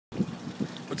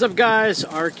What's up guys,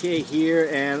 RK here,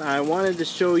 and I wanted to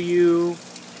show you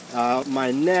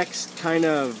my next kind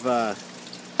of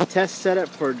test setup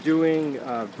for doing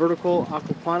vertical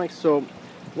aquaponics. So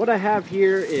what I have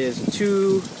here is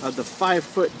two of the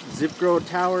 5-foot zip grow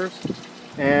towers,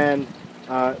 and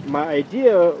my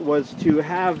idea was to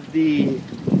have the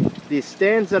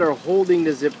stands that are holding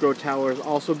the zip grow towers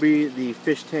also be the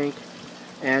fish tank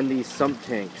and the sump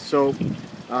tank. So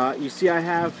you see I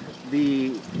have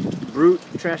the Brute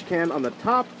trash can on the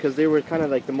top because they were kind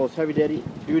of like the most heavy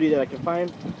duty that I could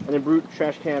find, and then Brute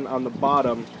trash can on the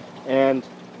bottom. And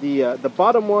the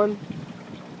bottom one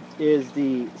is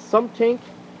the sump tank,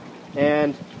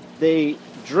 and they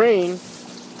drain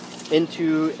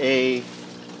into a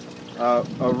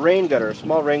rain gutter, a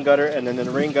small rain gutter, and then the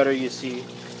rain gutter you see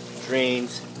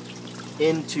drains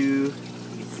into,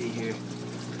 you can see here,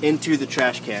 into the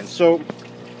trash can. So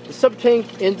the sump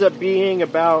tank ends up being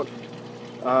about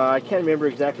I can't remember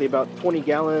exactly, about 20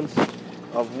 gallons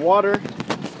of water,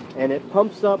 and it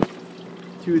pumps up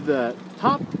to the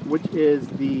top, which is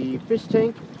the fish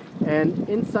tank, and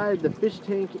inside the fish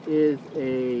tank is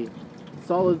a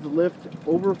solids lift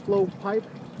overflow pipe,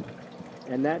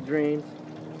 and that drains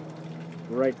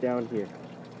right down here.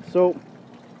 So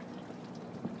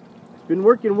it's been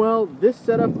working well. This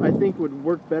setup I think would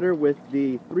work better with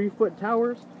the 3-foot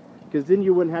towers, because then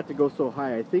you wouldn't have to go so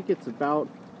high. I think it's about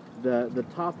the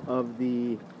top of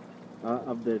the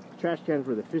trash cans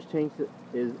where the fish tanks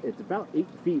is, it's about 8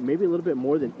 feet, maybe a little bit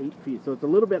more than 8 feet. So it's a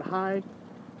little bit high.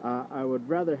 I would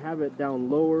rather have it down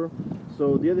lower.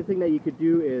 So the other thing that you could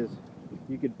do is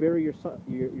you could bury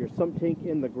your sump tank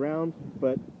in the ground,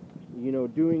 but you know,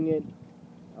 doing it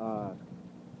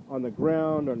on the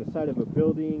ground or on the side of a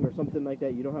building or something like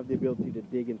that, you don't have the ability to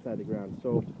dig inside the ground.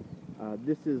 So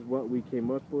this is what we came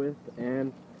up with,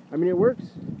 and I mean, it works.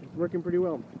 It's working pretty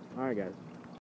well. All right, guys.